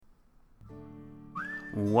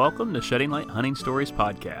Welcome to Shedding Light Hunting Stories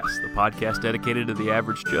Podcast, the podcast dedicated to the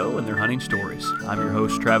average Joe and their hunting stories. I'm your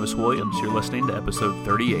host, Travis Williams. You're listening to episode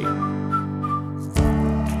 38.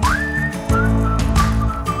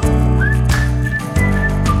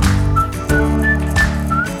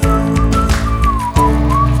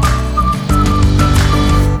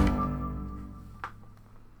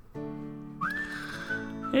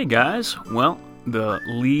 Hey guys, well, the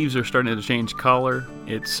leaves are starting to change color.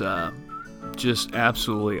 It's just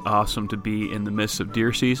absolutely awesome to be in the midst of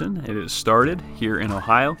deer season. It has started here in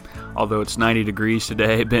Ohio, although it's 90 degrees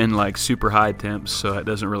today, been like super high temps, so it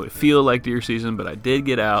doesn't really feel like deer season, but I did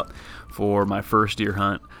get out for my first deer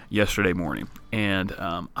hunt yesterday morning. And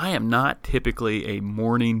I am not typically a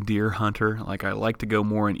morning deer hunter. Like, I like to go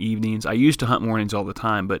more in evenings. I used to hunt mornings all the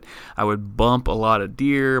time, but I would bump a lot of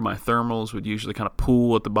deer. My thermals would usually kind of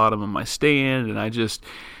pool at the bottom of my stand, and I just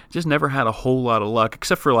never had a whole lot of luck,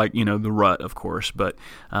 except for the rut, of course. But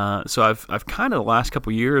so I've kind of the last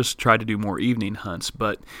couple years tried to do more evening hunts,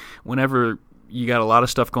 but whenever you got a lot of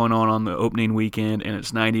stuff going on the opening weekend and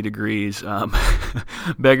it's 90 degrees.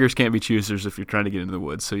 Beggars can't be choosers if you're trying to get into the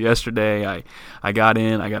woods. So yesterday I got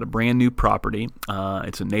in. I got a brand new property.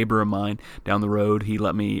 It's a neighbor of mine down the road. He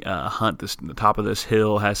let me hunt the top of this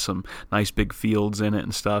hill. Has some nice big fields in it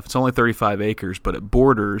and stuff. It's only 35 acres, but it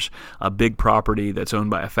borders a big property that's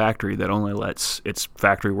owned by a factory that only lets its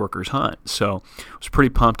factory workers hunt. So I was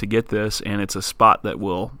pretty pumped to get this, and it's a spot that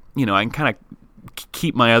will, I can kind of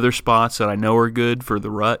keep my other spots that I know are good for the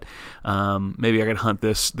rut. Maybe I could hunt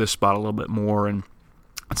this spot a little bit more and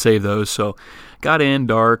save those. So got in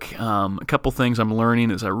dark. A couple things I'm learning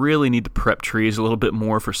is I really need to prep trees a little bit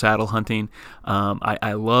more for saddle hunting.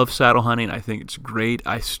 I love saddle hunting. I think it's great.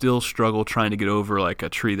 I still struggle trying to get over like a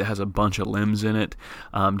tree that has a bunch of limbs in it.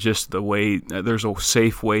 Just the way there's a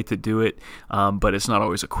safe way to do it, but it's not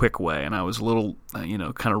always a quick way. And I was a little,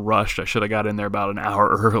 kind of rushed. I should have got in there about an hour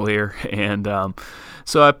earlier. And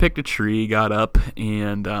so I picked a tree, got up,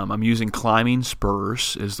 and I'm using climbing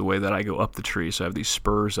spurs is the way that I go up the tree. So I have these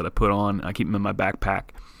spurs that I put on. I keep them in my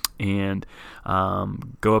backpack and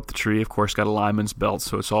go up the tree. Of course, got a lineman's belt,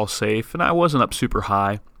 so it's all safe. And I wasn't up super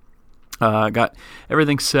high. Got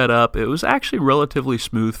everything set up. It was actually relatively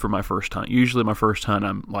smooth for my first hunt. Usually my first hunt,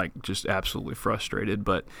 I'm like just absolutely frustrated,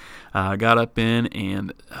 but I got up in,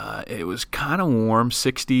 and it was kind of warm,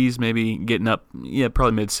 60s, maybe getting up,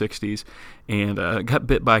 probably mid 60s, and got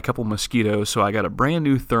bit by a couple mosquitoes, so I got a brand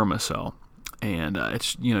new Thermacell. And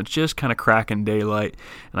it's just kind of cracking daylight,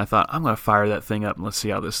 and I thought, I'm going to fire that thing up and let's see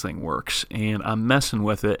how this thing works. And I'm messing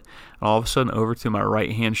with it, and all of a sudden over to my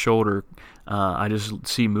right hand shoulder, I just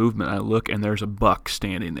see movement. I look, and there's a buck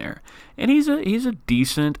standing there, and he's a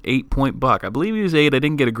decent 8-point buck. I believe he was 8. I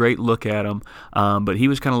didn't get a great look at him, but he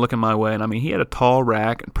was kind of looking my way. And I mean, he had a tall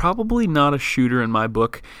rack, and probably not a shooter in my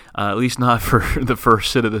book, at least not for the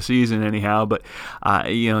first sit of the season, anyhow. But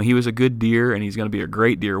he was a good deer, and he's going to be a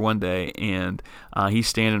great deer one day. And he's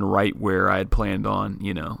standing right where I had planned on,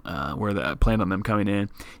 I planned on them coming in.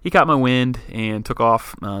 He caught my wind and took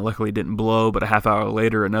off. Luckily, it didn't blow. But a half hour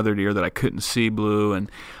later, another deer that I couldn't see blew, and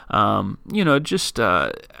I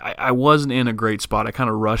wasn't in a great spot. I kind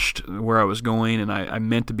of rushed where I was going, and I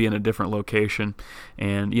meant to be in a different location,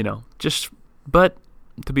 and but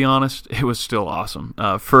to be honest, it was still awesome.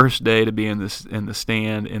 First day to be in the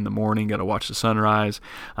stand in the morning, got to watch the sunrise.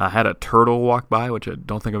 Had a turtle walk by, which I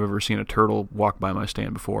don't think I've ever seen a turtle walk by my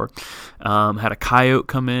stand before. Had a coyote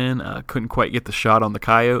come in. Couldn't quite get the shot on the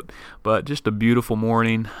coyote, but just a beautiful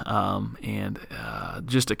morning. And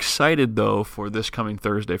just excited though for this coming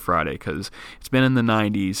Thursday, Friday, because it's been in the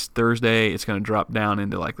 90s. Thursday, it's going to drop down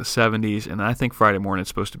into like the 70s, and I think Friday morning it's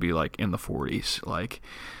supposed to be like in the 40s. Like,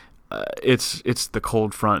 it's the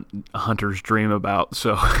cold front hunters dream about.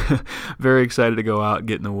 So very excited to go out,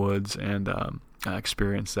 get in the woods, and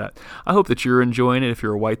experience that. I hope that you're enjoying it. If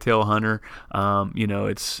you're a whitetail hunter,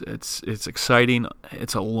 it's exciting.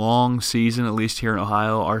 It's a long season, at least here in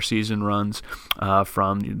Ohio. Our season runs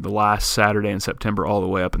from the last Saturday in September all the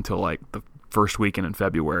way up until like the first weekend in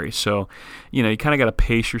February. So, you kind of got to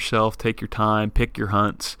pace yourself, take your time, pick your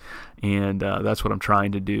hunts, and that's what I'm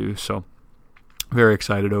trying to do. So very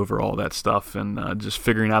excited over all that stuff, and just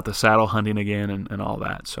figuring out the saddle hunting again and all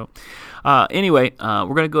that. So anyway, we're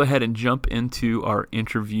going to go ahead and jump into our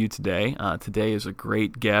interview today. Today is a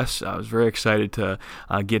great guest. I was very excited to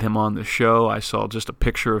get him on the show. I saw just a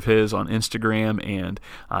picture of his on Instagram, and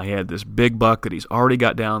he had this big buck that he's already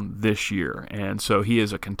got down this year. And so he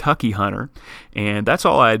is a Kentucky hunter, and that's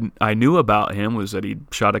all I knew about him, was that he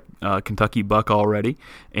shot a Kentucky buck already,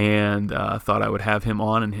 and thought I would have him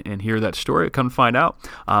on and hear that story. Come to find out,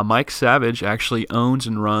 Mike Savage actually owns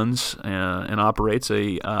and runs and operates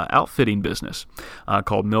a outfitting business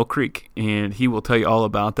called Mill Creek, and he will tell you all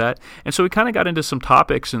about that. And so we kind of got into some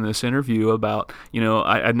topics in this interview about,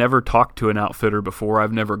 I'd never talked to an outfitter before.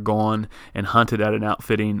 I've never gone and hunted at an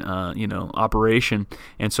outfitting, operation.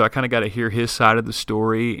 And so I kind of got to hear his side of the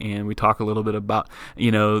story, and we talk a little bit about,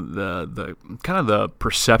 the kind of the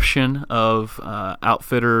perception of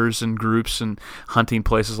outfitters and groups and hunting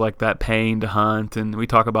places like that, paying to hunt. And we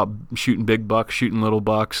talk about shooting big bucks, shooting little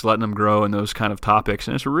bucks, letting them grow, and those kind of topics.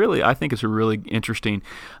 And I think it's a really interesting,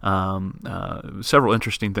 several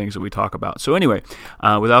interesting things that we talk about. So anyway,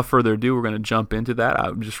 without further ado, we're going to jump into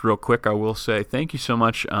that. Just real quick, I will say thank you so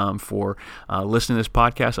much for listening to this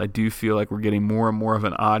podcast. I do feel like we're getting more and more of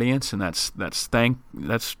an audience, and that's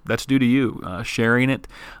due to you sharing it.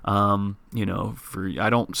 I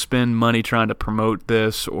don't spend money trying to promote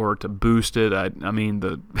this or to boost it. I mean,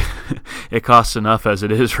 it costs enough as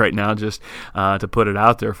it is right now just to put it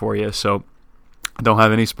out there for you. So I don't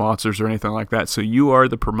have any sponsors or anything like that. So you are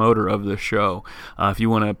the promoter of the show. If you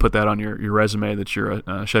want to put that on your resume that you're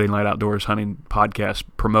a Shedding Light Outdoors hunting podcast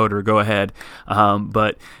promoter, go ahead.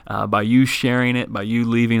 But by you sharing it, by you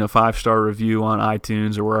leaving a 5-star review on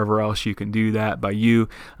iTunes or wherever else you can do that, by you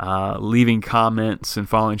leaving comments and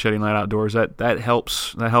following Shedding Light Outdoors, that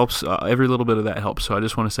helps. That helps. Every little bit of that helps. So I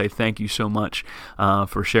just want to say thank you so much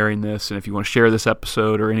for sharing this. And if you want to share this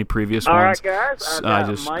episode or any previous ones, guys,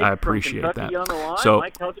 I appreciate that. So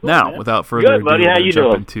Mike, now, without further ado, buddy, how you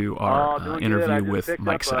jump doing? Into our interview with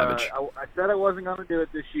Mike Savage. I said I wasn't going to do it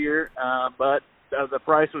this year, but the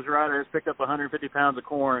price was right. I just picked up 150 pounds of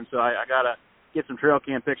corn, so I got to get some trail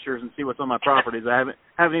cam pictures and see what's on my properties. I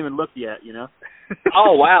haven't even looked yet,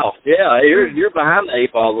 Oh, wow. Yeah, you're behind the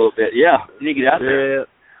 8 ball a little bit. Yeah, you need to get out there. Yeah.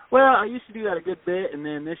 Well, I used to do that a good bit, and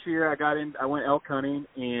then this year I went elk hunting,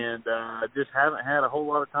 and just haven't had a whole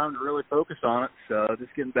lot of time to really focus on it. So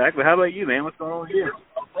just getting back. But how about you, man? What's going on with you?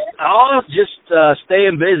 Oh, just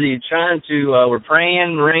staying busy, trying to. We're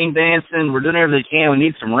praying, rain dancing. We're doing everything we can. We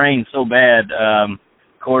need some rain so bad. Of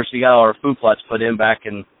course, we got all our food plots put in back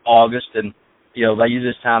in August, and by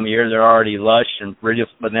this time of year they're already lush and ready.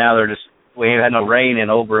 But now we ain't had no rain in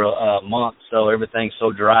over a month, so everything's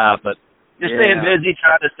so dry. But just staying busy,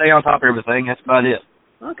 trying to stay on top of everything. That's about it.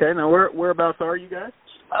 Okay. Now, whereabouts are you guys?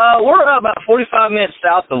 We're about 45 minutes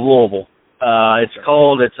south of Louisville. It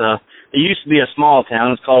used to be a small town.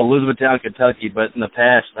 It's called Elizabethtown, Kentucky. But in the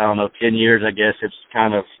past, 10 years, I guess,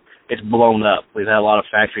 it's blown up. We've had a lot of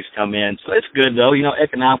factories come in, so it's good though.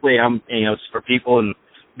 Economically, it's for people and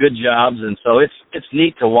good jobs, and so it's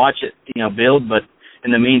neat to watch it, build. But in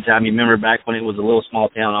the meantime, you remember back when it was a little small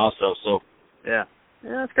town, also. So yeah.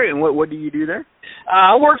 Yeah, that's great. And what do you do there?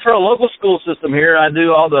 I work for a local school system here. I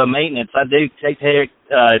do all the maintenance. I do take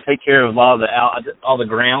care of a lot of all the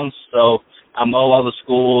grounds. So I mow all the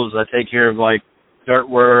schools. I take care of dirt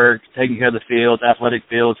work, taking care of the fields, athletic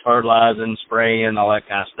fields, fertilizing, spraying, all that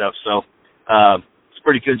kind of stuff. So it's a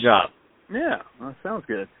pretty good job. Yeah, that sounds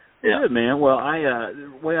good. Yeah. Good, man. Well,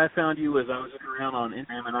 the way I found you was I was looking around on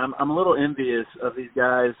Instagram, and I'm a little envious of these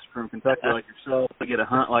guys from Kentucky like yourself. They get to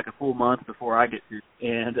hunt like a full month before I get to.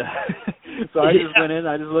 And so I just went in,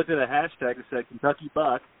 I just looked at a hashtag that said Kentucky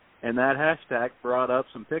Buck, and that hashtag brought up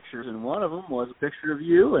some pictures, and one of them was a picture of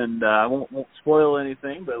you, and I won't spoil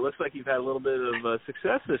anything, but it looks like you've had a little bit of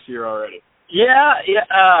success this year already. Yeah.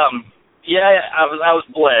 I was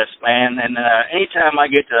blessed, man, and anytime I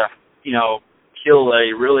get to, kill a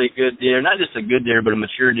really good deer, not just a good deer, but a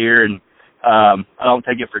mature deer, and I don't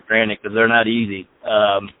take it for granted because they're not easy.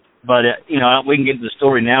 But we can get to the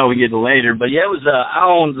story now, we can get to later. But yeah, it was I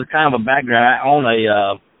own kind of a background. I own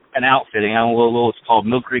an outfitting. I own a little it's called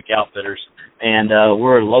Mill Creek Outfitters, and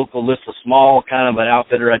we're a local, just a small kind of an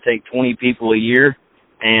outfitter. I take 20 people a year,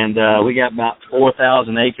 and we got about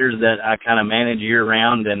 4,000 acres that I kind of manage year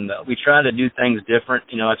round, and we try to do things different.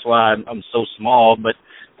 That's why I'm so small, but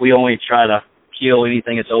we only try to kill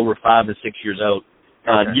anything that's over 5 to 6 years old.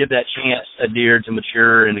 Give that chance a deer to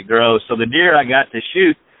mature and to grow. So the deer I got to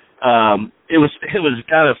shoot, it was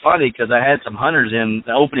kind of funny because I had some hunters in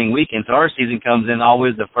the opening weekend. So our season comes in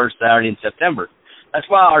always the first Saturday in September. That's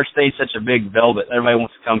why our state's such a big velvet. Everybody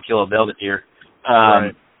wants to come kill a velvet deer.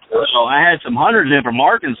 Right. So I had some hunters in from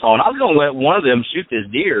Arkansas, and I was going to let one of them shoot this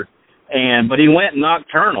deer, but he went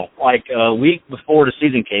nocturnal like a week before the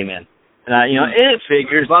season came in. And it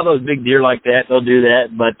figures a lot of those big deer like that, they'll do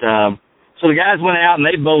that. But so the guys went out and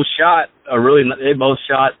they both shot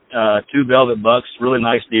 2 velvet bucks, really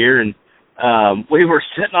nice deer. And we were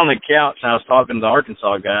sitting on the couch and I was talking to the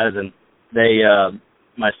Arkansas guys, and they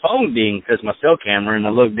my phone dinged because my cell camera, and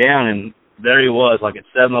I looked down and there he was, like at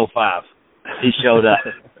 7:05. he showed up.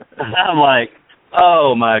 I'm like,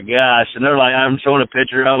 oh my gosh. And they're like, I'm showing a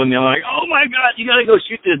picture of him. And I'm like, oh my God, you got to go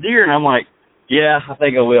shoot this deer. And I'm like, yeah, I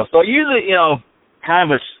think I will. So usually,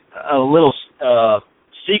 kind of a little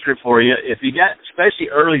secret for you. If you got, especially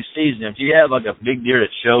early season, if you have like a big deer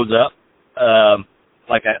that shows up,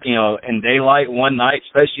 in daylight one night,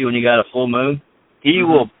 especially when you got a full moon, he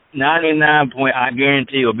will 99 point, I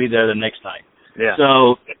guarantee he'll be there the next night. Yeah.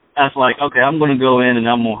 So that's like, okay, I'm going to go in and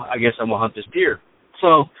I guess I'm going to hunt this deer.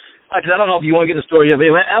 So, I don't know if you want to get the story yet, but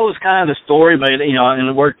that was kind of the story, but, and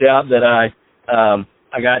it worked out that I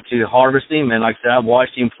got to harvest him, and like I said, I've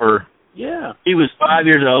watched him he was 5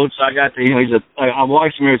 years old, so I got to, I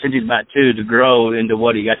watched him ever since he's about 2 to grow into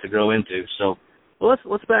what he got to grow into, so. Well,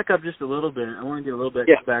 let's back up just a little bit. I want to get a little bit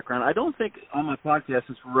of background. I don't think on my podcast,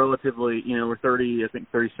 since we're relatively, we're 37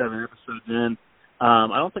 episodes in, I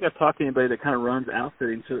don't think I've talked to anybody that kind of runs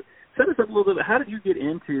outfitting. So set us up a little bit. How did you get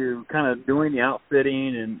into kind of doing the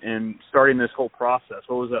outfitting and starting this whole process?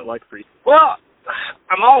 What was that like for you? Well,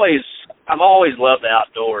 I've always loved the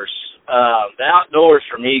outdoors. The outdoors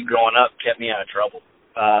for me growing up kept me out of trouble.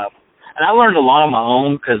 And I learned a lot on my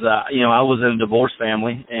own because, I was in a divorced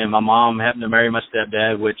family, and my mom happened to marry my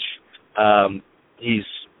stepdad, which he's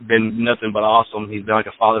been nothing but awesome. He's been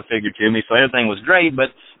like a father figure to me, so everything was great,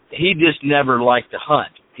 but he just never liked to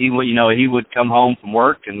hunt. He would come home from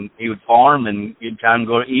work, and he would farm, and he'd time to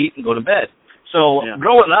go to eat and go to bed. So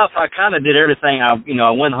growing up, I kind of did everything.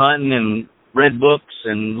 I went hunting and read books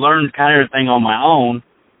and learned kind of everything on my own,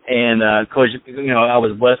 and of course, I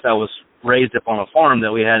was blessed. I was raised up on a farm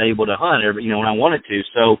that we had able to hunt when I wanted to.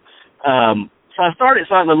 So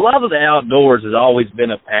the love of the outdoors has always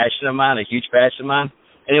been a passion of mine, a huge passion of mine.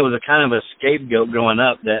 And it was a kind of a scapegoat growing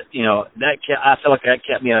up that, I felt like that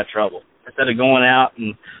kept me out of trouble. Instead of going out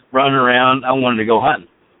and running around, I wanted to go hunting.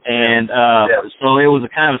 And so it was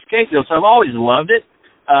a kind of a scapegoat. So I've always loved it.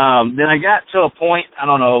 Then I got to a point, I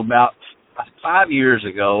don't know, about 5 years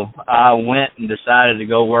ago, I went and decided to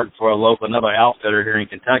go work for another outfitter here in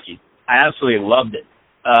Kentucky. I absolutely loved it.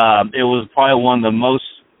 It was probably one of the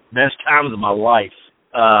best times of my life.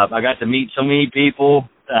 I got to meet so many people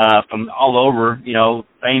from all over,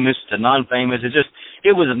 famous to non-famous.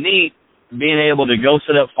 It was neat being able to go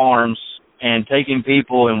set up farms and taking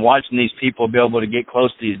people and watching these people be able to get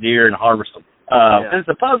close to these deer and harvest them. And it's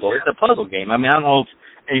a puzzle. It's a puzzle game. I mean, I don't know if,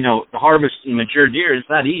 to harvest mature deer, it's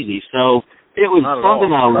not easy. So it was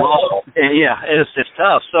something I loved. And it's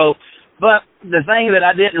tough. So, but the thing that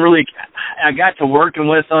I got to working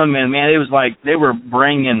with them, and man, it was like they were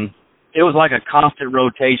bringing, it was like a constant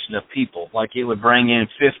rotation of people. Like it would bring in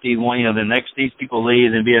 50, the next these people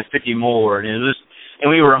leave and be a 50 more, and and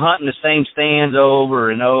we were hunting the same stands over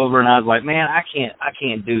and over, and I was like, man, I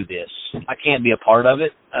can't do this. I can't be a part of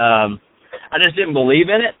it. I just didn't believe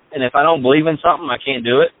in it, and if I don't believe in something, I can't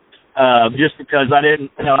do it. Just because I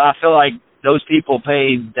didn't, I feel like those people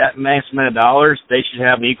paid that mass amount of dollars, they should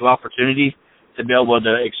have an equal opportunity to be able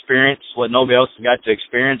to experience what nobody else got to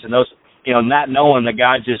experience. And those, not knowing the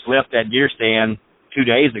guy just left that deer stand 2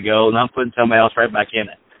 days ago, and I'm putting somebody else right back in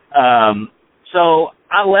it. So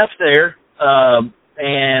I left there,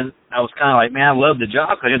 and I was kind of like, man, I love the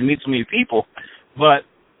job because I got to meet so many people. But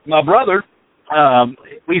my brother,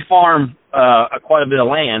 we farm quite a bit of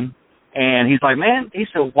land, and he's like, man, he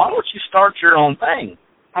said, why don't you start your own thing?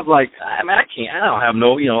 I was like, I mean, I can't. I don't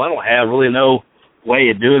have really no way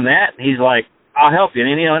of doing that. And he's like, I'll help you.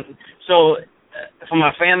 And so for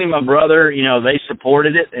my family, my brother, they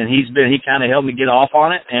supported it, and he kind of helped me get off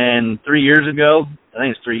on it. And 3 years ago, I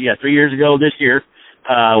think it's 3 years ago this year,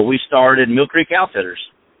 we started Mill Creek Outfitters.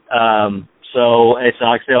 So it's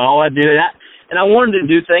like I said, all I do, and I wanted to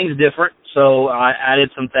do things different. So I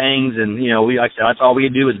added some things, and like I said, that's all we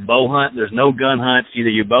do is bow hunt. There's no gun hunts. Either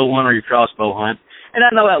you bow hunt or you crossbow hunt. And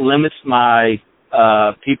I know that limits my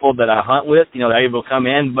people that I hunt with. They're able to come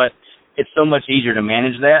in, but it's so much easier to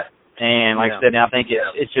manage that. And like I said, I think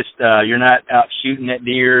it's just you're not out shooting at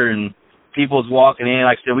deer and people's walking in.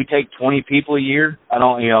 Like I said, we take 20 people a year. I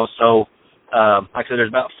don't, so like I said, there's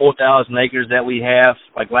about 4,000 acres that we have.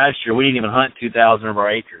 Like last year, we didn't even hunt 2,000 of our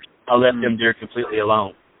acres. I left them deer completely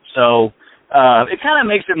alone. So it kind of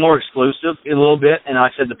makes it more exclusive a little bit. And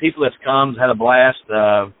like I said, the people that's come had a blast.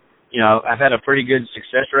 I've had a pretty good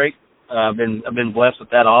success rate. I've been blessed with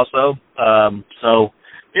that also. So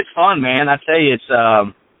it's fun, man. I tell you,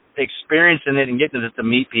 it's experiencing it and getting to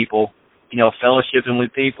meet people, fellowshipping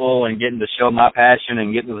with people and getting to show my passion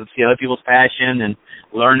and getting to see other people's passion and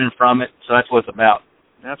learning from it. So that's what it's about.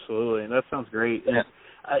 Absolutely. That sounds great. Yeah.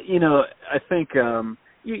 I think,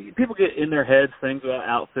 people get in their heads things about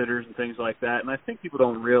outfitters and things like that, and I think people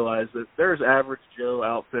don't realize that there's average Joe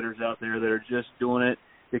outfitters out there that are just doing it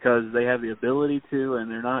because they have the ability to, and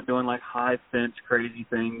they're not doing like high fence crazy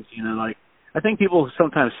things, like I think people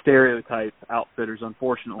sometimes stereotype outfitters,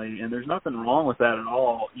 unfortunately, and there's nothing wrong with that at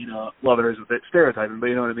all, love it or with it, stereotyping, but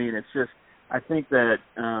you know what I mean? It's just, I think that,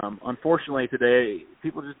 unfortunately today,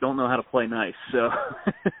 people just don't know how to play nice, so.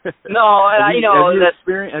 No, have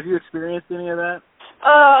you experienced any of that?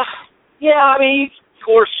 Yeah, I mean, of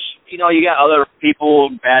course, you got other people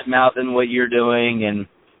bad-mouthing what you're doing, and,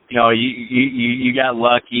 you got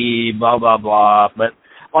lucky, blah, blah, blah, but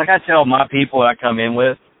like I tell my people I come in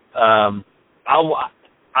with,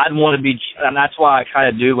 I'd want to be, and that's why I kind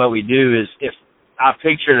of do what we do, is if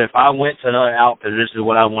I went to another outfit, this is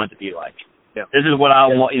what I want it to be like. Yeah. This is what I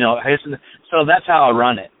want, so that's how I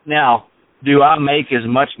run it. Now, do I make as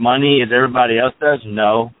much money as everybody else does?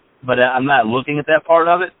 No, but I'm not looking at that part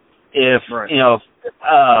of it. If, right.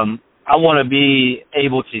 I want to be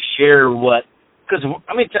able to share because,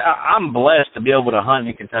 I'm blessed to be able to hunt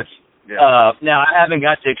in Kentucky. Yeah. Now, I haven't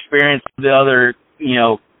got to experience the other,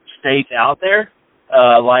 states out there,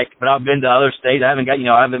 but I've been to other states. I haven't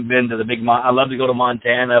been to the big, I love to go to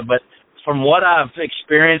Montana, but from what I've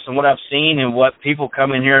experienced and what I've seen and what people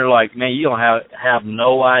come in here like, man, you don't have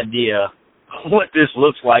no idea what this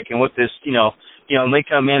looks like and what this, and they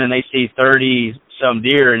come in and they see 30-some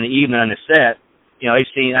deer in the evening on the set. I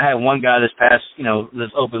had one guy this past,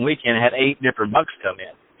 this open weekend had 8 different bucks come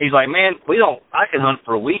in. He's like, man, I can hunt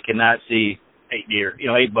for a week and not see 8 deer,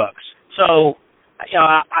 8 bucks. So,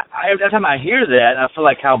 every time I hear that, I feel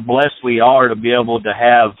like how blessed we are to be able to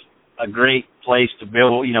have a great place to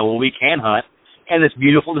build, where we can hunt. And it's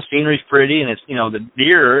beautiful, the scenery's pretty, and it's, the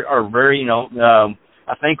deer are very,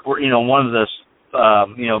 I think we're, one of the,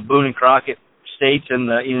 Boone and Crockett states in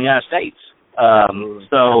the United States.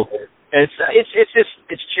 So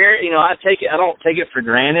it's charity, I don't take it for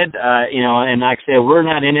granted, and like I said, we're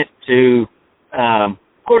not in it to,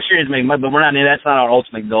 of course you're in it to make money, but we're not in it, that's not our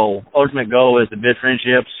ultimate goal. Ultimate goal is to build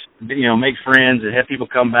friendships, make friends, and have people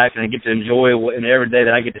come back and get to enjoy every day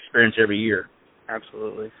that I get to experience every year.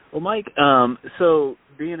 Absolutely. Well, Mike, so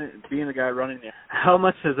being a guy running there, how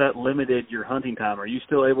much has that limited your hunting time? Are you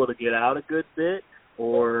still able to get out a good bit,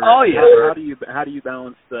 or oh yeah, how do you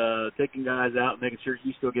balance taking guys out and making sure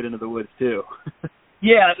you still get into the woods too?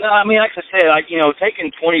 Yeah, no, I mean, like I said,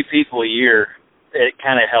 taking 20 people a year, it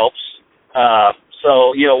kind of helps.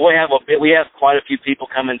 So we have quite a few people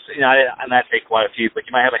coming. I'm not say quite a few, but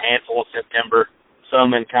you might have a handful in September,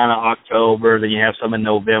 some in kind of October, then you have some in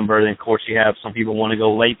November, then of course you have some people want to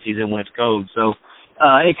go late season when it's cold. So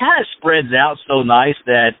it kind of spreads out so nice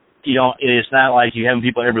that it's not like you have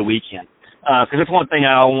people every weekend. Because that's one thing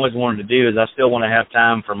I always wanted to do is I still want to have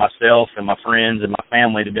time for myself and my friends and my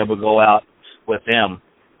family to be able to go out with them.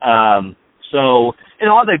 So,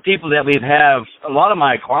 all the people that we have, a lot of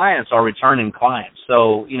my clients are returning clients.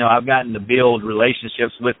 So, I've gotten to build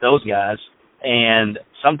relationships with those guys. And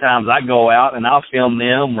sometimes I go out and I'll film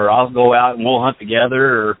them, or I'll go out and we'll hunt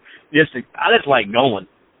together, or I just like going.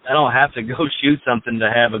 I don't have to go shoot something to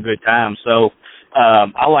have a good time. So,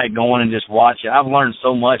 I like going and just watching. I've learned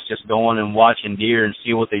so much just going and watching deer and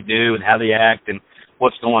see what they do and how they act and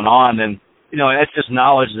what's going on. And, that's just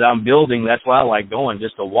knowledge that I'm building. That's why I like going,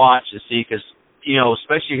 just to watch and see, because,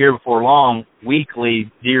 especially here before long,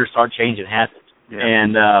 weekly deer start changing habits. Yeah.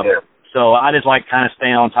 And so I just like kind of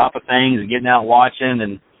staying on top of things and getting out watching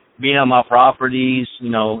and being on my properties,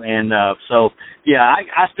 and so, yeah,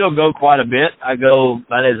 I still go quite a bit. I go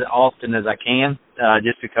about as often as I can,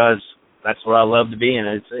 just because that's where I love to be, and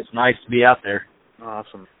it's nice to be out there.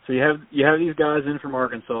 Awesome. So you have these guys in from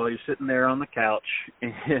Arkansas. You're sitting there on the couch,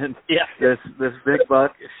 and this big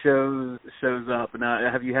buck shows up. Now,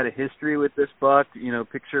 have you had a history with this buck?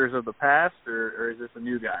 Pictures of the past, or is this a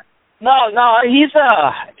new guy? No, I've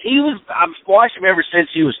watched him ever since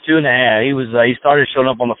he was 2.5. He started showing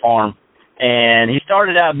up on the farm, and he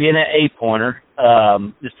started out being an 8-pointer,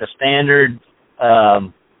 just a standard,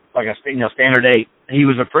 standard 8. He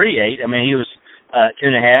was a pretty 8. I mean, he was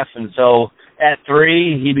 2.5, and so at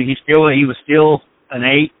 3, he was still an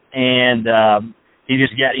 8, and he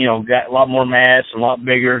just got a lot more mass, a lot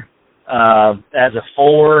bigger. As a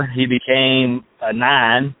 4, he became a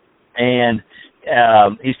 9, and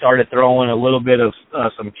he started throwing a little bit of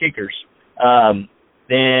some kickers.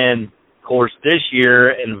 Then, of course, this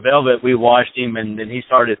year in Velvet, we watched him, and then he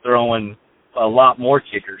started throwing a lot more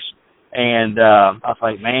kickers. And I was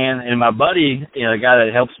like, man, and my buddy, the guy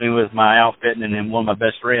that helps me with my outfitting and one of my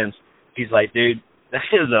best friends, he's like, dude, that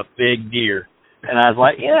is a big deer. And I was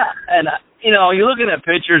like, yeah. And you know, you're looking at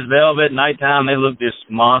pictures, velvet, nighttime, they look just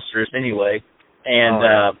monstrous anyway.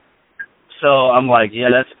 And so I'm like, yeah,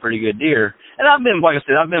 that's a pretty good deer. And I've been, like I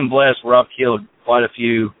said, I've been blessed where I've killed quite a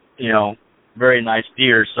few, you know, very nice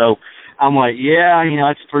deer. So I'm like, yeah, you know,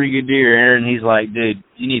 that's a pretty good deer, Aaron. He's like, dude,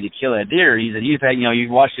 you need to kill that deer. He said, you've had, you know,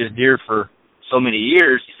 you've watched this deer for so many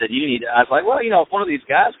years. He said, you need to. I was like, well, you know, if one of these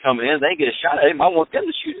guys come in, they get a shot at him, I want them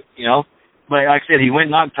to shoot him, you know. But like I said, he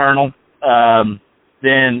went nocturnal.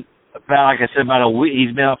 Then about, like I said, about a week,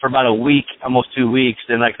 he's been up for about a week, almost 2 weeks.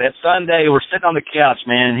 Then like that Sunday, we're sitting on the couch,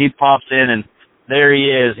 man, and he pops in, and there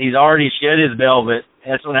he is. He's already shed his velvet.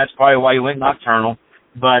 That's probably why he went nocturnal.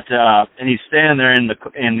 But and he's standing there and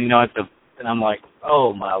I'm like,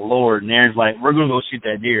 oh my Lord. And Aaron's like, we're gonna go shoot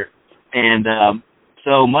that deer. And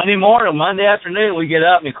so Monday afternoon we get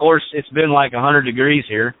up, and of course it's been like 100 degrees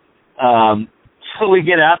here. So we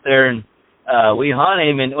get out there and we hunt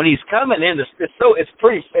him, and when he's coming in, it's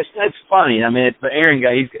funny. I mean, but Aaron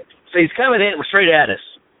he's coming in straight at us,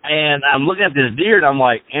 and I'm looking at this deer, and I'm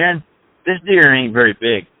like, Aaron, this deer ain't very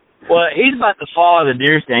big. Well, he's about to fall out of the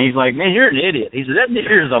deer stand. He's like, man, you're an idiot. He said, that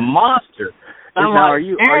deer is a monster. Now, are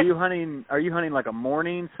you hunting like a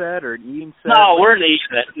morning set or an evening set? No, we're in the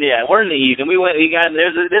evening. Yeah, we're in the evening. We got in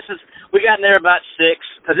there about 6,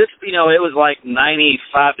 because it's, you know, it was like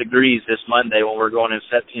 95 degrees this Monday when we're going up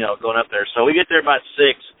there. So we get there about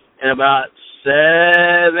 6, and about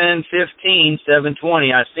 7:15,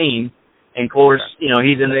 7:20, I seen. And of course, you know,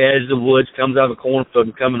 he's in the edge of the woods, comes out of the cornfield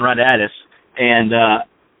and coming right at us. And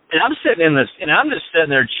I'm sitting I'm just sitting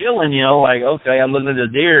there chilling, you know, like, okay, I'm looking at the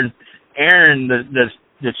deer, and Aaron,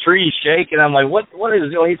 the tree's shaking. I'm like, what is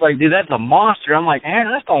it? He's like, dude, that's a monster. I'm like,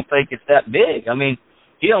 Aaron, I just don't think it's that big. I mean,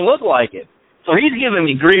 he don't look like it. So he's giving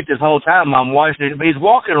me grief this whole time I'm watching it, but he's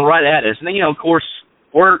walking right at us. And then, you know, of course,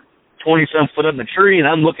 we're 20-some foot up in the tree, and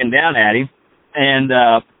I'm looking down at him. And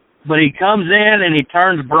but he comes in, and he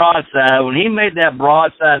turns broadside. When he made that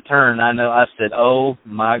broadside turn, I said, oh,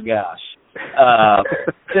 my gosh.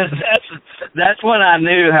 Cause that's when I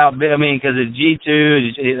knew how big. I mean, because the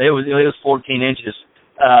G2, it was 14 inches.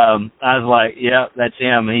 I was like, yeah, that's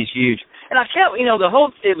him, and he's huge. And I kept, you know,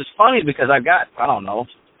 it was funny because I got, I don't know,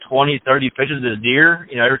 20, 30 pictures of this deer,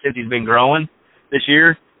 you know, ever since he's been growing this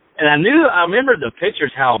year. And I remember the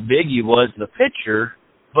pictures, how big he was in the picture,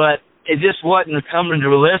 but it just wasn't coming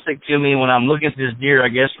realistic to me when I'm looking at this deer, I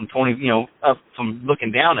guess, from 20, you know, up from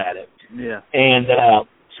looking down at it. Yeah. And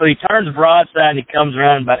so he turns broadside, and he comes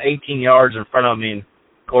around about 18 yards in front of me. And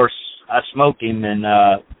of course, I smoked him, and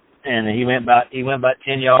he went about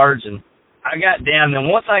 10 yards, and I got down. And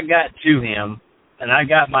once I got to him, and I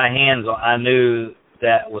got my hands on, I knew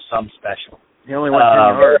that was something special. He only went 10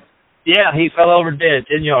 yards. Yeah, he fell over dead,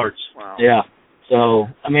 10 yards. Wow. Yeah. So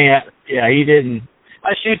I mean, he didn't.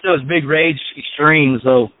 I shoot those big Rage Extremes,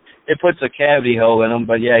 so it puts a cavity hole in them.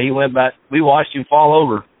 But yeah, he went back. We watched him fall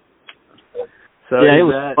over. So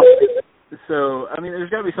yeah, so I mean, there's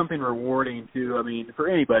got to be something rewarding too. I mean, for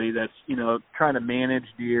anybody that's, you know, trying to manage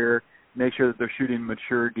deer, make sure that they're shooting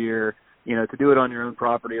mature deer. You know, to do it on your own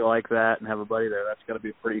property like that and have a buddy there, that's got to be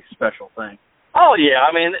a pretty special thing. Oh yeah,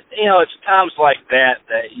 I mean, you know, it's times like that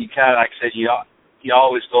you kind of, like I said, you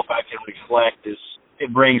always go back and reflect.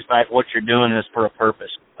 It brings back what you're doing is for a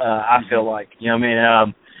purpose. I feel like, you know what I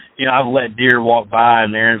mean? You know, I've let deer walk by,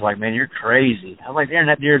 and Aaron's like, man, you're crazy. I'm like, Aaron,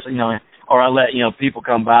 that deer's, you know, or I let, you know, people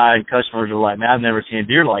come by, and customers are like, man, I've never seen a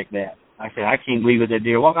deer like that. I said, I can't believe that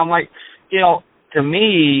deer walk. I'm like, you know, to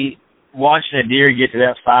me, watching a deer get to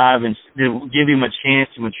that 5 and give him a chance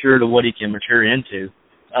to mature to what he can mature into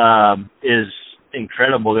is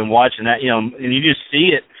incredible. Than watching that, you know, and you just see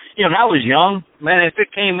it. You know, when I was young, man, if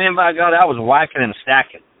it came in, by God, I was whacking and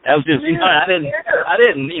stacking. That was just, you know, I didn't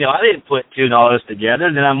put two and all this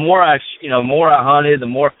together. Then the more I hunted,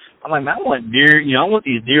 the more I'm like, man, I want deer, you know, I want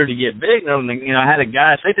these deer to get big. And, you know, I had a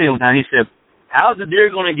guy say to me one time, he said, how's the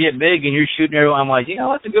deer going to get big and you're shooting everyone? I'm like, you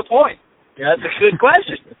know, that's a good point. Yeah, that's a good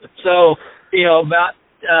question. So, you know, about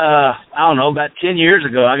 10 years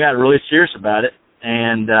ago, I got really serious about it.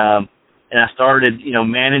 And I started, you know,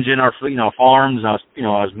 managing our, you know, farms. I was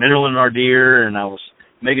mineralizing our deer, and I was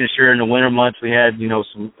making sure in the winter months we had, you know,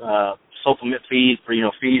 some supplement feed for, you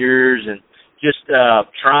know, feeders, and just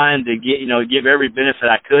trying to give every benefit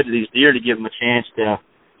I could to these deer to give them a chance to,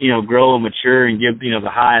 you know, grow and mature and give, you know, the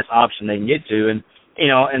highest option they can get to. And, you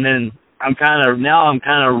know, and then I'm getting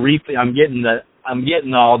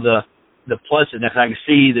all the pluses, and I can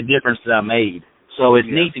see the difference that I made. So it's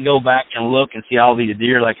neat to go back and look and see all these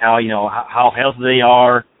deer, like how, you know, how healthy they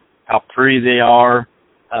are, how pretty they are.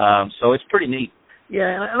 So it's pretty neat.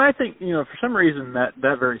 Yeah, and I think, you know, for some reason that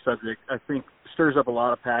very subject, I think, stirs up a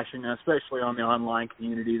lot of passion, especially on the online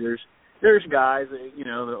community. There's there's guys that, you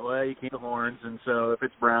know, that, well, you can't the horns, and so if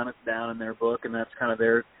it's brown, it's down in their book, and that's kind of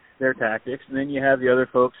their tactics. And then you have the other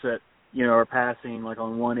folks that, you know, are passing like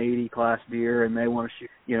on 180 class deer, and they want to shoot,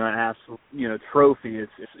 you know, an absolute, you know, trophy.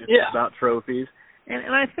 It's about trophies.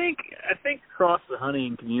 And I think across the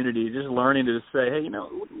hunting community, just learning to just say, hey, you know,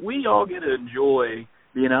 we all get to enjoy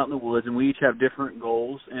being out in the woods, and we each have different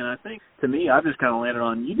goals. And I think, to me, I've just kind of landed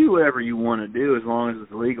on, you do whatever you want to do as long as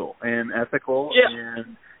it's legal and ethical,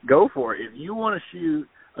 and go for it. If you want to shoot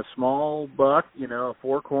a small buck, you know, a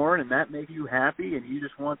fork horn, and that makes you happy, and you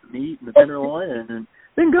just want the meat and the tenderloin, and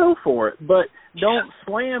then go for it. But don't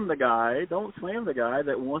slam the guy. Don't slam the guy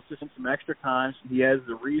that wants to spend some extra time. He has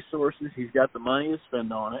the resources. He's got the money to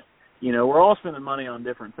spend on it. You know, we're all spending money on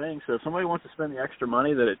different things. So if somebody wants to spend the extra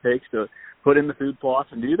money that it takes to put in the food plots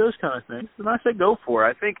and do those kind of things, then I say go for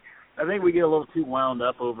it. I think we get a little too wound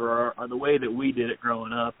up over the way that we did it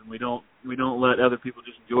growing up, and we don't let other people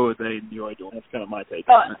just enjoy what they enjoy doing. That's kind of my take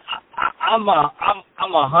on it. I'm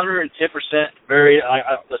 110% very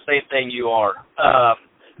the same thing you are.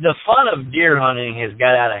 The fun of deer hunting has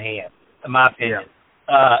got out of hand, in my opinion,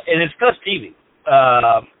 and it's because TV.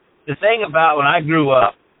 The thing about when I grew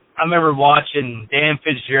up, I remember watching Dan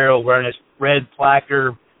Fitzgerald wearing his red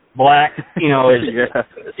placker, black, you know, his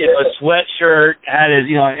sweatshirt, had his,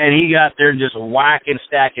 you know, and he got there just whacking,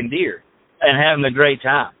 stacking deer and having a great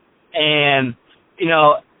time. And, you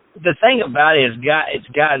know, the thing about it is it's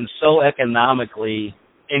gotten so economically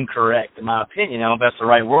incorrect, in my opinion. I don't know if that's the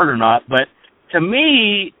right word or not, but to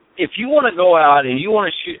me, if you want to go out and you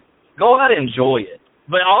want to shoot, go out and enjoy it.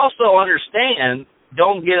 But also understand,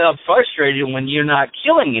 don't get up frustrated when you're not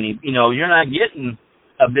killing any, you know, you're not getting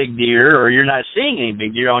a big deer or you're not seeing any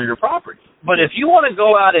big deer on your property. But if you want to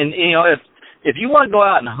go out and, you know, if you want to go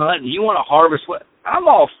out and hunt and you want to harvest, I'm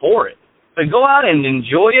all for it. But go out and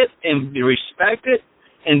enjoy it and respect it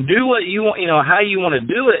and do what you want, you know, how you want to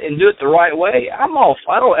do it and do it the right way. I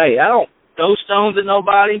don't throw stones at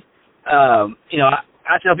nobody. You know,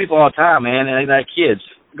 I tell people all the time, man, and they got kids,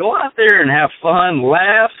 go out there and have fun,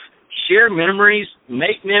 laugh, share memories,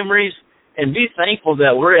 make memories, and be thankful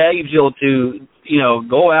that we're able to, you know,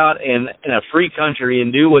 go out in a free country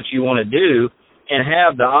and do what you want to do and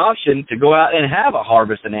have the option to go out and have a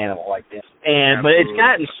harvest an animal like this. And but it's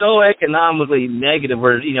gotten so economically negative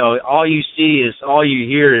where, you know, all you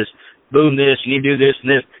hear is boom this, you need to do this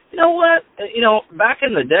and this. You know what? You know, back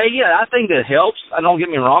in the day, I think that helps. Don't get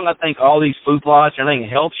me wrong. I think all these food plots and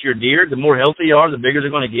everything helps your deer. The more healthy you are, the bigger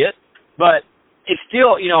they're going to get. But it's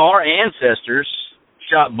still, you know, our ancestors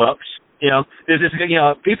shot bucks. You know, there's this, you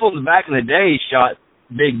know, people back in the day shot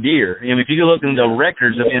big deer. I mean, if you look into the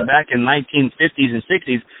records, I mean, back in 1950s and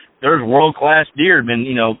 60s, there's world-class deer been,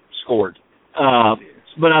 you know, scored.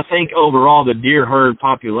 But I think overall the deer herd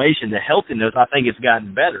population, the healthiness, I think it's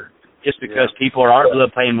gotten better just because people are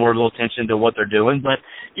paying more little attention to what they're doing. But,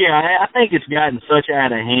 yeah, I think it's gotten such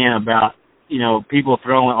out of hand about, you know, people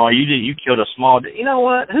throwing, you killed a small deer. You know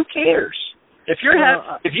what? Who cares? If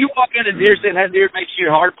if you walk into deer stand and that deer makes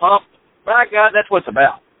your heart pump, by God, that's what it's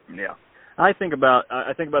about. Yeah. I think about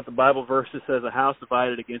the Bible verse that says a house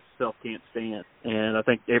divided against itself can't stand. And I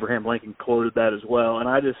think Abraham Lincoln quoted that as well. And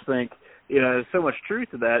I just think, you know, there's so much truth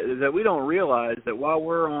to that, is that we don't realize that while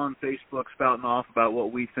we're on Facebook spouting off about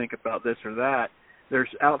what we think about this or that, there's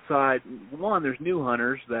there's new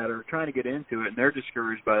hunters that are trying to get into it, and they're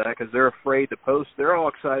discouraged by that because they're afraid to post. They're all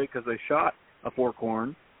excited because they shot a fork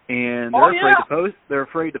horn, and they're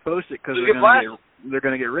afraid to post it because they're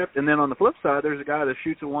going to get ripped. And then on the flip side, there's a guy that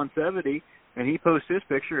shoots a 170, and he posts his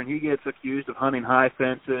picture, and he gets accused of hunting high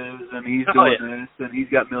fences, and he's doing this, and he's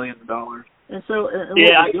got millions of dollars. And so, what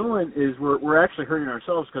we're doing is we're actually hurting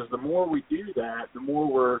ourselves, because the more we do that, the more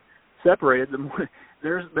we're separated. The more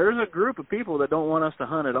there's a group of people that don't want us to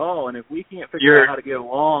hunt at all, and if we can't figure out how to get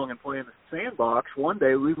along and play in the sandbox, one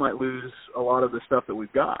day we might lose a lot of the stuff that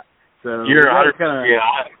we've got. So you got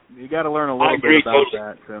to learn a little bit about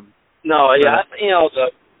that. So. No, you know,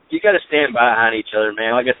 you got to stand behind each other,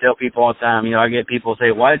 man. Like I tell people all the time, you know, I get people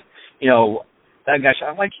say, "What, you know, that guy?"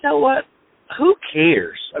 I'm like, you know what? Who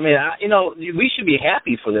cares? I mean, you know, we should be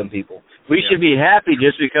happy for them people. We should be happy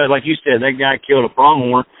just because, like you said, that guy killed a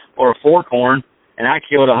pronghorn or a forkhorn, and I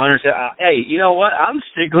killed a hunter. Hey, you know what? I'm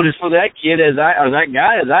stickled as for that kid or that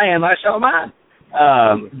guy as I am. I shot mine.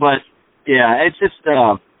 But yeah, it's just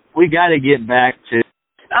we got to get back to.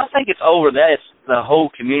 I don't think it's over that. It's the whole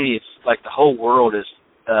community. It's like the whole world is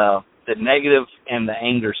the negative and the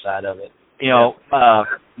anger side of it. You know,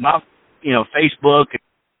 Facebook is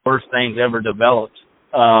the worst things ever developed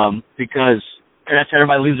because that's how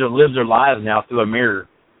everybody lives their lives now through a mirror,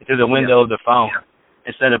 through the window of the phone.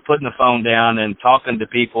 instead of putting the phone down and talking to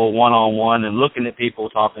people one-on-one and looking at people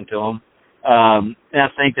talking to them. And I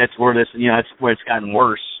think that's where that's where it's gotten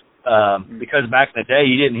worse. Because back in the day,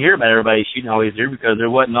 you didn't hear about everybody shooting all these deer because there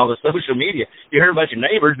wasn't all the social media. You heard about your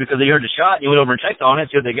neighbors because they heard the shot, and you went over and checked on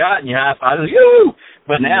it, see what they got, and you high-fived them, yoo!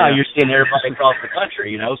 But now you're seeing everybody across the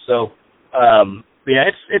country, so,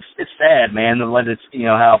 it's sad, man,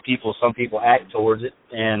 how some people act towards it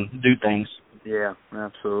and do things. Yeah,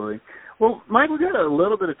 absolutely. Well, Mike, we got a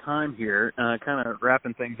little bit of time here, kind of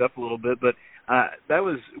wrapping things up a little bit, but that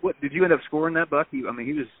was what did you end up scoring that buck? He was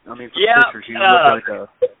pictures, he looked like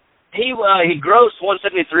he grossed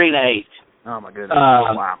 173.8. Oh my goodness!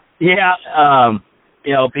 Wow. Yeah.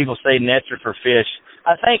 People say nets are for fish.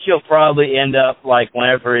 I think he'll probably end up like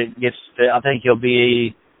whenever it gets to, I think he'll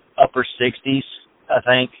be upper 60s. I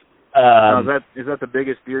think. Is that the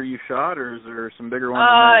biggest deer you shot, or is there some bigger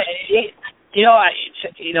ones?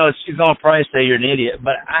 She's gonna probably say you're an idiot,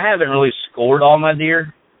 but I haven't really scored all my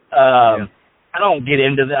deer. I don't get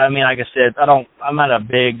into that. I mean, like I said, I'm not a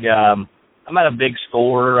big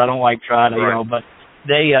scorer. I don't like trying to, but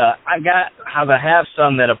they, I have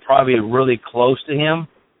some that are probably really close to him.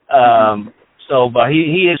 But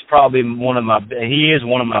he is probably one of my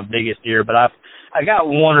biggest deer, but I got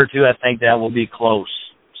one or two I think that will be close.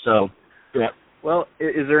 So, yeah. Well,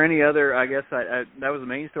 is there any other, I guess, that was the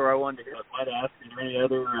main story I wanted to hear. I might ask, is there any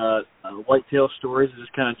other whitetail stories that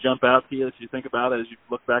just kind of jump out to you as you think about it, as you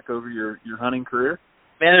look back over your hunting career?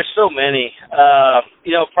 Man, there's so many.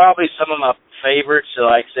 Probably some of my favorites, so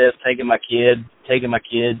like I said, taking my kids.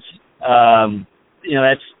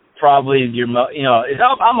 That's probably I'm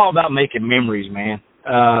all about making memories, man.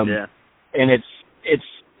 And it's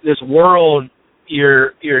this world,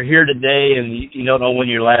 you're here today and you don't know when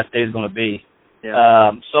your last day is going to be.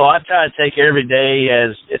 Yeah. So I try to take every day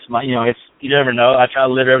as it's my, you never know. I try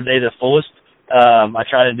to live every day to the fullest. I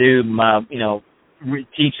try to do my,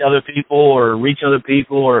 teach other people or reach other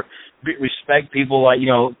people or respect people, like,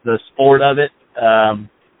 the sport of it.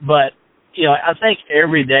 But I think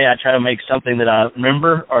every day I try to make something that I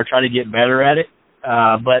remember or try to get better at it.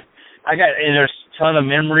 But there's a ton of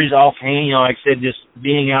memories offhand, like I said, just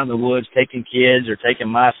being out in the woods, taking kids or taking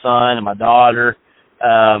my son and my daughter.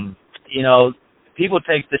 People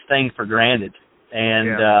take this thing for granted, and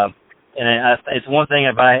it's one thing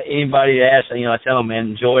if anybody asks, I tell them, man,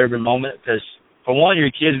 enjoy every moment, because for one,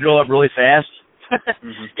 your kids grow up really fast,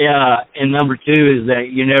 and number two is that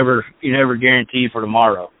you never guarantee for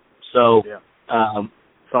tomorrow. So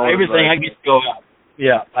everything I get to go out,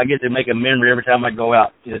 I get to make a memory every time I go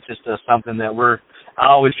out. It's just something that I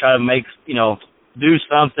always try to make, do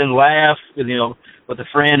something, laugh, with a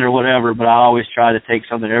friend or whatever, but I always try to take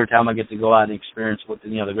something every time I get to go out and experience with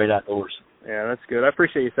the great outdoors. Yeah, that's good. I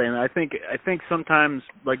appreciate you saying that. I think sometimes,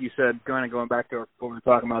 like you said, kind of going back to what we were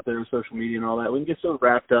talking about there with social media and all that, we can get so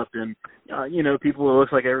wrapped up in, people who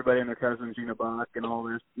looks like everybody and their cousin's buck and all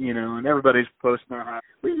this, and everybody's posting their high.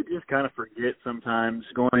 We just kind of forget sometimes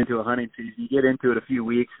going into a hunting season. You get into it a few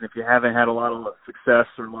weeks, and if you haven't had a lot of success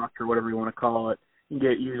or luck or whatever you want to call it, you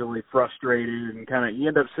get usually frustrated and you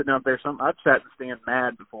end up sitting out there. I've sat in the stand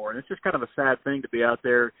mad before, and it's just kind of a sad thing to be out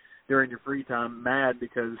there during your free time mad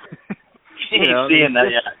because seeing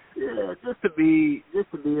that, just to be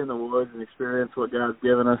in the woods and experience what God's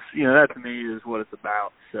given us, that to me is what it's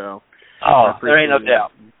about. So there ain't no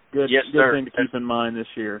doubt. Good thing to keep in mind this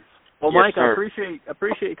year. Well, Mike, I appreciate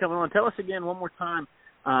you coming on. Tell us again one more time.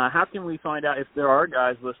 How can we find out if there are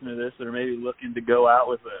guys listening to this that are maybe looking to go out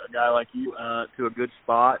with a guy like you to a good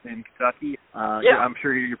spot in Kentucky? I'm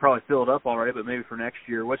sure you're probably filled up already, but maybe for next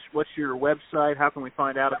year. What's your website? How can we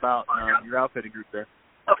find out about your outfitting group there?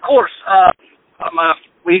 Of course,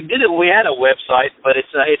 we did it. We had a website, but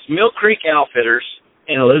it's Mill Creek Outfitters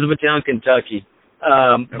in Elizabethtown, Kentucky.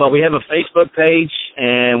 But we have a Facebook page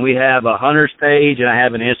and we have a Hunters page, and I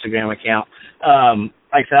have an Instagram account.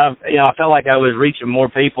 Like I said, I felt like I was reaching more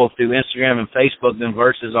people through Instagram and Facebook than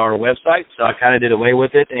versus our website, so I kind of did away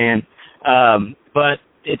with it. And but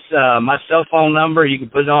it's my cell phone number. You can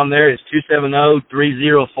put it on there. It's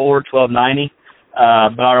 270-304-1290. But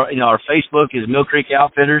our Facebook is Mill Creek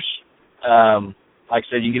Outfitters. Like I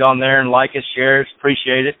said, you can get on there and like us, share us,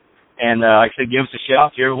 appreciate it. And like I said, give us a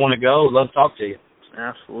shout if you ever want to go. We'd love to talk to you.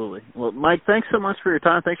 Absolutely. Well, Mike, thanks so much for your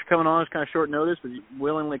time. Thanks for coming on. It's kind of short notice, but you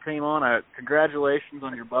willingly came on. Congratulations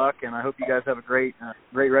on your buck, and I hope you guys have a great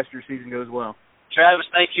rest of your season goes well. Travis,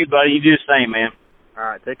 thank you, buddy. You do the same, man. All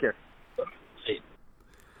right, take care. See you.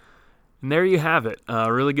 And there you have it.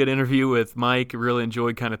 A really good interview with Mike. Really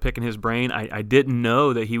enjoyed kind of picking his brain. I didn't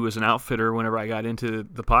know that he was an outfitter whenever I got into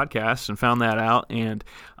the podcast and found that out, and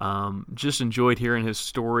just enjoyed hearing his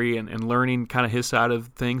story and learning kind of his side of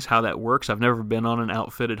things, how that works. I've never been on an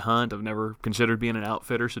outfitted hunt. I've never considered being an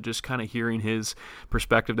outfitter, so just kind of hearing his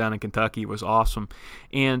perspective down in Kentucky was awesome.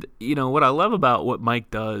 And, what I love about what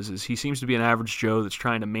Mike does is he seems to be an average Joe that's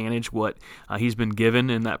trying to manage what he's been given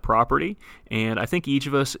in that property. And I think each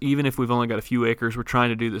of us, even if we've only got a few acres, we're trying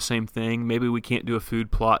to do the same thing. Maybe we can't do a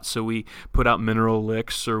food plot, so we put out mineral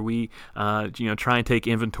licks, or we try and take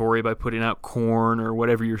inventory by putting out corn or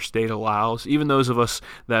whatever your state allows. Even those of us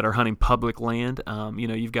that are hunting public land,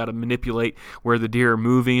 you've got to manipulate where the deer are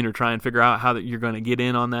moving or try and figure out how that you're going to get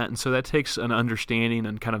in on that. And so that takes an understanding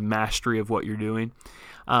and kind of mastery of what you're doing.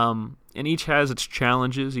 And each has its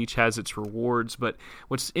challenges, each has its rewards. But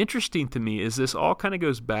what's interesting to me is this all kind of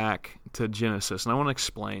goes back to Genesis, and I want to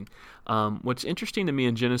explain. What's interesting to me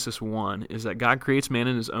in Genesis 1 is that God creates man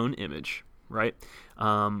in his own image, right?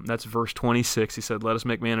 That's verse 26. He said, "Let us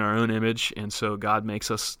make man in our own image," and so God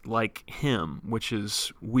makes us like him, which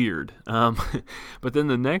is weird. But then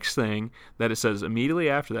the next thing that it says, immediately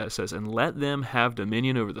after that, it says, "And let them have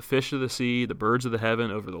dominion over the fish of the sea, the birds of the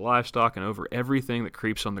heaven, over the livestock, and over everything that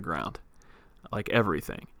creeps on the ground." Like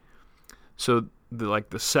everything. So the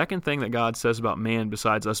second thing that God says about man,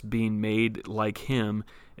 besides us being made like him,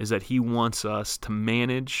 is that he wants us to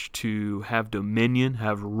manage, to have dominion,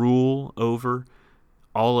 have rule over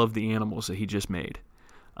all of the animals that he just made.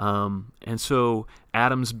 And so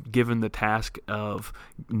Adam's given the task of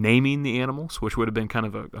naming the animals, which would have been kind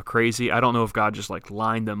of a crazy. I don't know if God just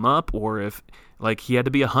lined them up, or if he had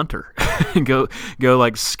to be a hunter and go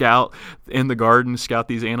scout in the garden, scout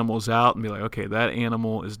these animals out and be like, okay, that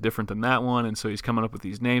animal is different than that one. And so he's coming up with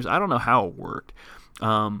these names. I don't know how it worked.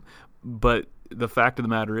 But the fact of the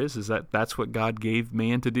matter is that that's what God gave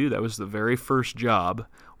man to do. That was the very first job,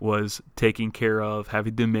 was taking care of,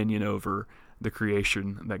 having dominion over the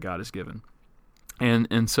creation that God has given.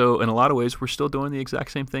 And so in a lot of ways, we're still doing the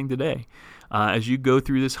exact same thing today. As you go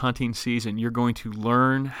through this hunting season, you're going to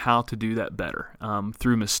learn how to do that better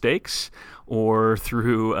through mistakes or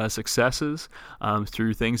through successes,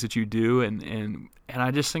 through things that you do. And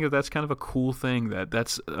I just think that that's kind of a cool thing,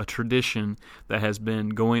 that's a tradition that has been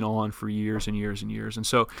going on for years and years and years. And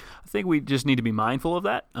so I think we just need to be mindful of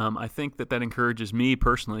that. I think that encourages me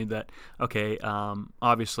personally that, okay,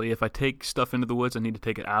 obviously if I take stuff into the woods, I need to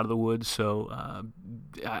take it out of the woods. So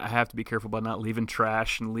I have to be careful about not leaving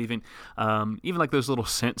trash and leaving even like those little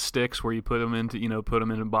scent sticks where you put them put them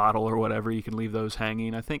in a bottle or whatever. You can leave those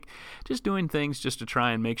hanging. I think just doing things just to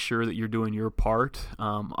try and make sure that you're doing your part.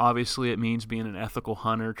 Obviously, it means being an ethical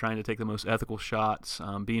hunter, trying to take the most ethical shots,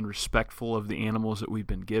 being respectful of the animals that we've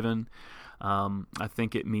been given. I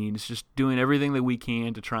think it means just doing everything that we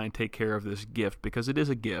can to try and take care of this gift, because it is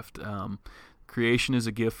a gift. Creation is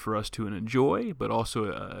a gift for us to enjoy, but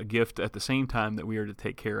also a gift at the same time that we are to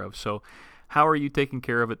take care of. So how are you taking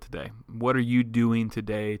care of it today? What are you doing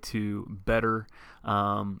today to better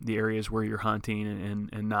the areas where you're hunting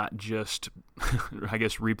and not just, I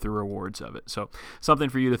guess, reap the rewards of it? So something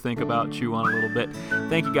for you to think about, chew on a little bit.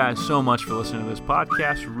 Thank you guys so much for listening to this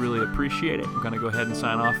podcast. Really appreciate it. I'm going to go ahead and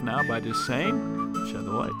sign off now by just saying, shed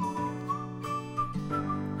the light.